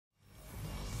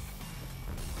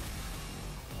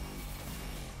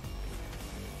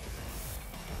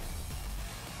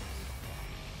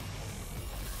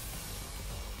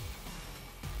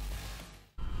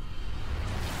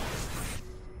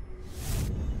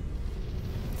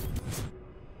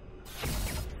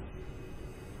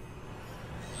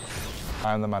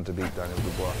I am the man to beat, Daniel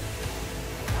Dubois.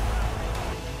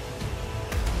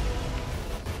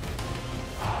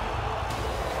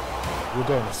 You're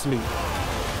going to sleep.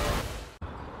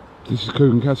 This is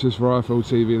KUGAN CASSIUS for IFL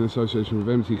TV in association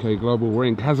with MTK Global. We're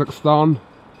in Kazakhstan.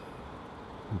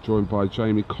 I'm joined by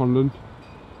Jamie Conlan.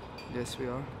 Yes, we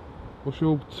are. What's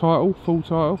your title, full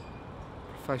title?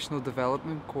 Professional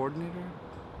Development Coordinator.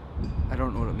 I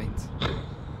don't know what it means.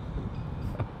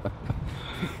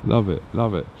 Love it,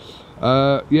 love it.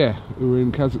 Yeah, we were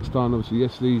in Kazakhstan obviously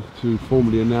yesterday to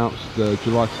formally announce the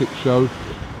July 6th show,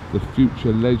 The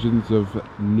Future Legends of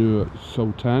Nur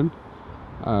Sultan,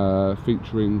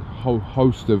 featuring a whole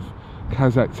host of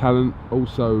Kazakh talent.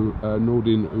 Also,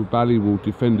 Nordin Ubali will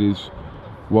defend his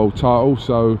world title.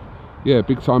 So, yeah,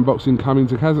 big time boxing coming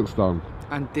to Kazakhstan.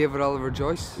 And David Oliver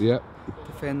Joyce. Yeah.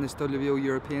 Defend this WBO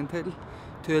European title.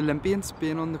 2 Olympians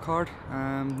being on the card.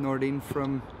 Nordin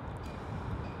from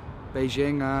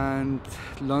Beijing and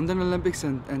London Olympics,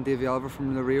 and Davey Oliver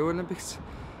from the Rio Olympics.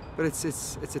 But it's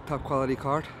a top quality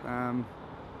card.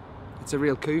 It's a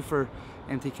real coup for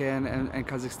MTK and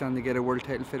Kazakhstan to get a world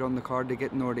title fit on the card. To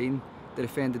get Nordin to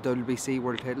defend the WBC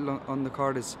world title on the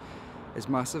card is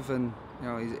massive, and you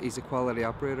know he's a quality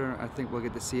operator. I think we'll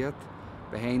get to see it.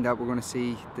 Behind that, we're going to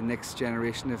see the next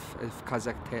generation of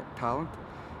Kazakh talent.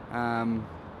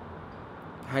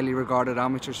 Highly regarded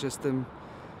amateur system,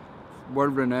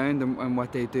 world renowned in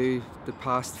what they do. The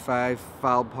past 5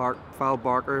 Val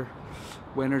Barker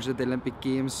winners of the Olympic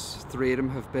Games, 3 of them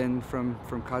have been from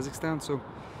Kazakhstan. So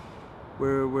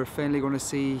we're finally going to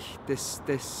see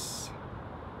this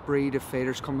breed of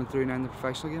fighters coming through now in the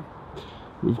professional game.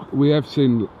 We have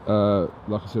seen,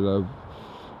 like I said,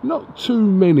 not too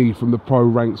many from the pro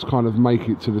ranks kind of make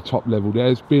it to the top level.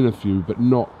 There's been a few, but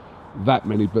not that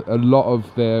many. But a lot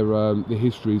of their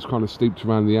history is kind of steeped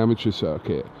around the amateur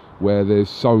circuit, where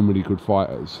there's so many good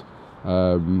fighters.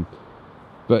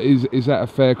 But is that a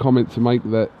fair comment to make?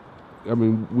 That, I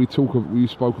mean, we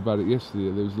spoke about it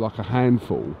yesterday. There was like a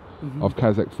handful of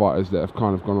Kazakh fighters that have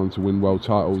kind of gone on to win world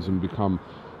titles and become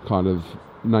kind of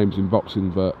names in boxing,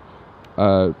 but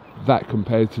that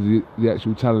compared to the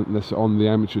actual talent that's on the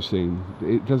amateur scene,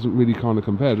 it doesn't really kind of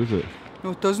compare, does it?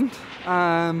 No, it doesn't.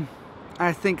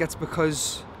 I think that's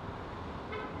because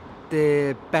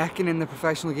the backing in the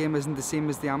professional game isn't the same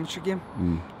as the amateur game.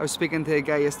 I was speaking to a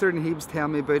guy yesterday and he was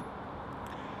telling me about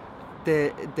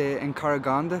in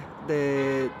Karaganda,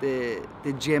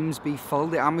 the gyms be full,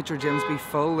 the amateur gyms be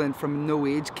full, and from no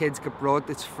age kids get brought.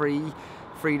 It's free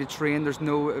to train. There's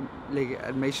no like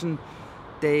admission.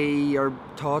 They are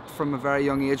taught from a very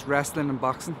young age wrestling and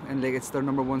boxing, and like it's their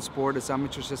 #1 sport. It's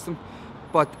amateur system,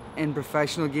 but in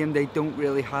professional game they don't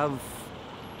really have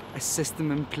a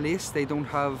system in place. They don't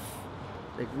have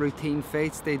like routine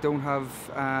fights. They don't have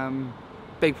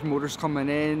big promoters coming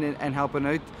in and helping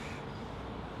out.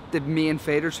 The main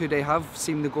fighters who they have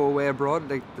seem to go away abroad,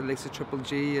 like the likes of Triple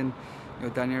G and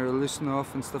Daniel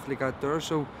Lusinov and stuff like that there.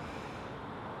 So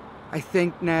I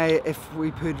think now if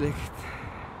we put like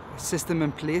a system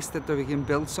in place that we can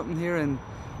build something here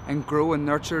and grow and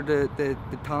nurture the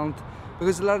talent,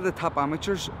 because a lot of the top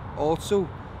amateurs also,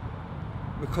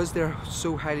 because they're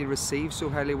so highly received, so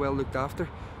highly well looked after,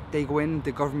 they go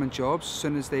into government jobs as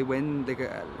soon as they win like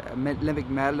a Olympic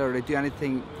medal or they do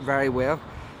anything very well,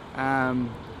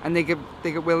 and they get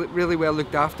really well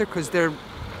looked after because they're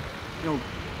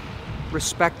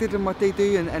respected in what they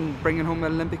do and bringing home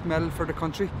an Olympic medal for the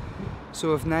country.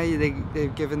 So if now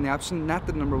they've given the option, not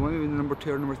the #1, maybe the #2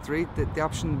 or #3, the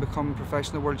option to become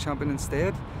professional world champion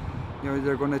instead,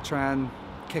 they're going to try and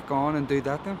kick on and do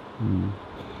that then.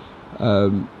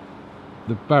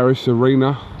 The Baris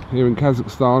Arena here in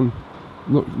Kazakhstan,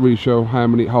 not really sure how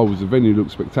many it holds. The venue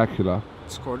looks spectacular.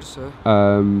 It's gorgeous, sir.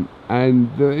 And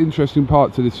the interesting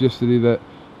part to this yesterday, that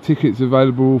tickets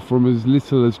available from as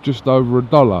little as just over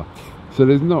 $1. So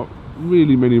there's not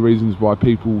really many reasons why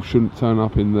people shouldn't turn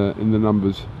up in the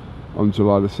numbers on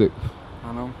July the 6th.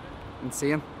 I know,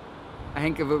 insane. I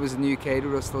think if it was in the UK, they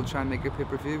would still try and make a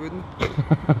pay-per-view, wouldn't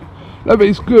it? No, but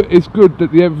it's good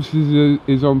that the emphasis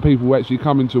is on people actually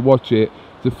coming to watch it,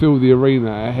 to fill the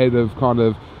arena ahead of kind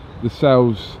of the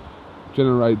sales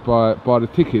generated by the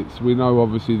tickets. We know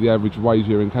obviously the average wage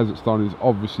here in Kazakhstan is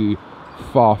obviously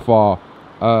far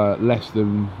less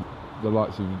than the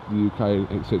likes of the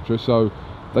UK, etc. So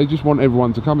they just want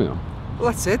everyone to come here.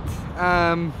 Well, that's it.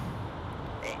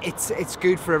 It's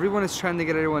good for everyone. It's trying to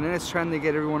get everyone in. It's trying to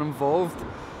get everyone involved.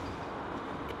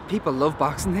 People love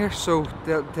boxing here, so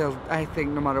they'll I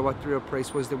think no matter what the real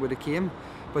price was, they would have came.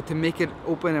 But to make it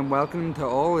open and welcoming to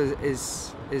all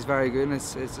is very good, and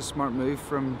it's a smart move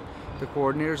from the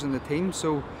coordinators and the team.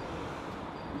 So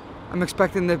I'm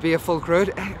expecting there to be a full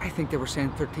crowd. I think they were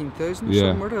saying 13,000 or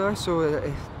something, weren't they? So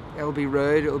it'll be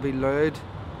rowed, it'll be loud.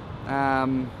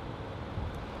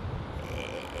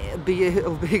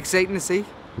 It'll be exciting to see.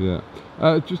 Yeah.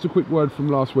 Just a quick word from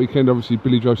last weekend. Obviously,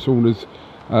 Billy Joe Saunders,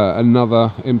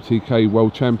 another MTK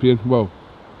world champion. Well,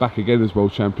 back again as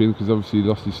world champion, because obviously he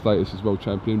lost his status as world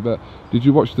champion. But did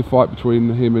you watch the fight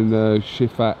between him and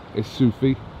Shifat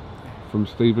Isufi from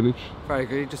Stevenage? Very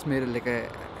good. He just made it like a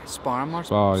sparring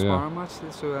match. Match.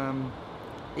 So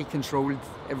he controlled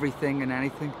everything and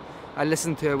anything. I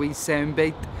listened to a wee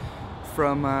soundbite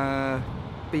from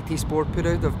BT Sport put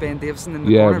out of Ben Davison in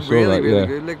the corner. Really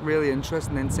good, like really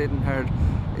interesting insight and heard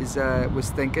his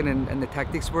was thinking and the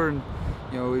tactics were, and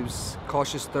you know, he was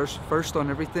cautious first on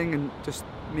everything and just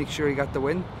make sure he got the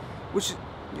win, which,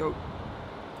 you know,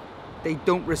 they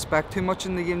don't respect too much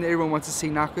in the game. Everyone wants to see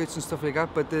knockouts and stuff like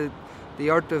that, but the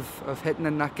art of hitting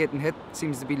and not getting hit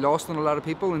seems to be lost on a lot of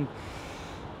people, and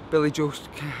Billy Joe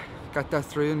got that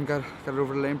through and got it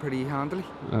over the line pretty handily.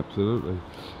 Absolutely.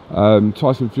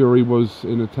 Tyson Fury was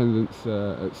in attendance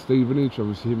at Stevenage.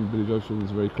 Obviously him and Billy Joe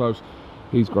Saunders are very close.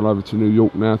 He's gone over to New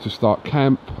York now to start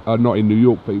camp. Not in New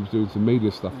York, but he was doing some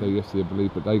media stuff there yesterday, I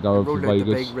believe. But they go over to Vegas.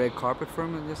 The big red carpet for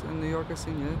him in New York, I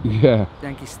seen. Yeah.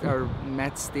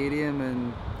 Mets Stadium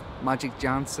and Magic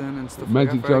Johnson and stuff.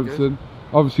 Magic Johnson,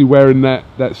 obviously wearing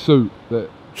that suit that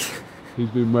he's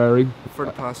been wearing for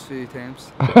the past few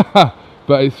times.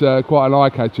 But it's quite an eye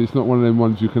catcher. It's not one of them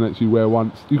ones you can actually wear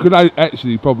once. You could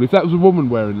actually probably, if that was a woman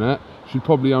wearing that, she'd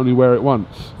probably only wear it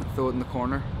once. Throw it in the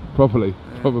corner. Probably.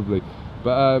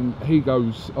 But he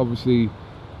goes, obviously,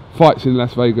 fights in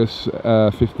Las Vegas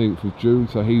 15th of June,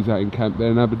 so he's out in camp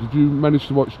there now. But did you manage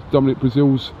to watch Dominic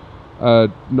Breazeale's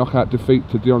knockout defeat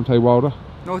to Deontay Wilder?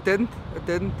 No, it didn't.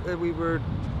 We were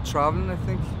travelling, I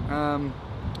think.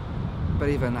 But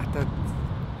even at that,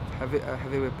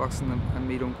 heavyweight boxing and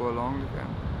me don't go along.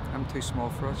 I'm too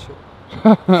small for that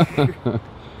shit.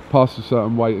 Past a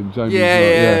certain weight and Jamie's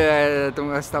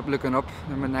I stop looking up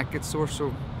and my neck gets sore,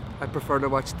 so I prefer to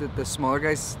watch the smaller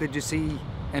guys. Did you see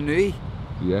Inouye?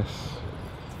 Yes.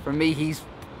 For me, he's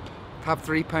top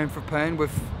 3 pound for pound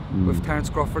with Terence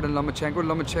Crawford and Lomachenko.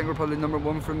 Lomachenko probably number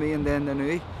 1 for me, and then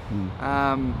Inouye.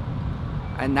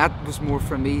 And that was more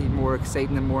for me, more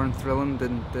exciting and more thrilling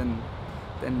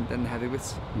than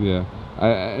heavyweights. Yeah,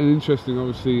 and interesting.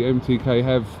 Obviously, MTK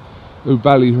have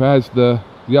Ubali, who has the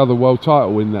other world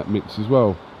title in that mix as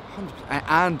well, 100%.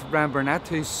 And Ryan Burnett,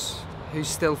 who's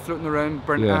still floating around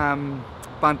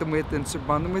bantamweight and super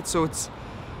bantamweight. So it's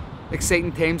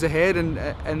exciting times ahead, and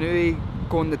Inouye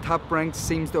going the top ranks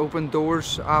seems to open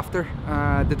doors after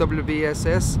the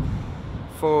WBSS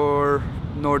for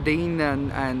Nordine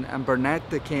and Burnett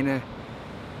to kind of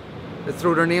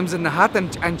throw their names in the hat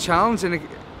and challenge and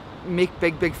make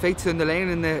big fights in the lane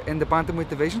in the bantamweight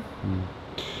division.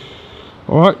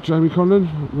 All right, Jamie Conlan,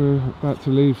 we're about to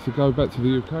leave to go back to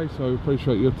the UK, so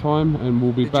appreciate your time, and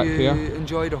we'll be back here. Did you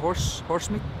enjoy the horse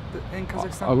meat in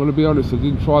Kazakhstan? I'm going to be honest, I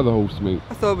didn't try the horse meat.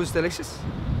 I thought it was delicious.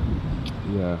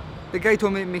 Yeah. The guy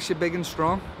told me it makes you big and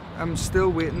strong. I'm still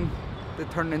waiting to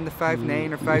turn into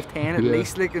 5'9" or 5'10" at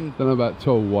least. Like, and don't know about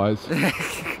tall wise.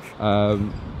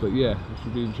 But yeah, it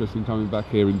should be interesting coming back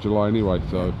here in July anyway,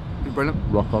 so brilliant.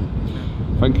 Rock on.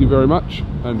 Thank you very much,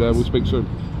 and we'll speak soon.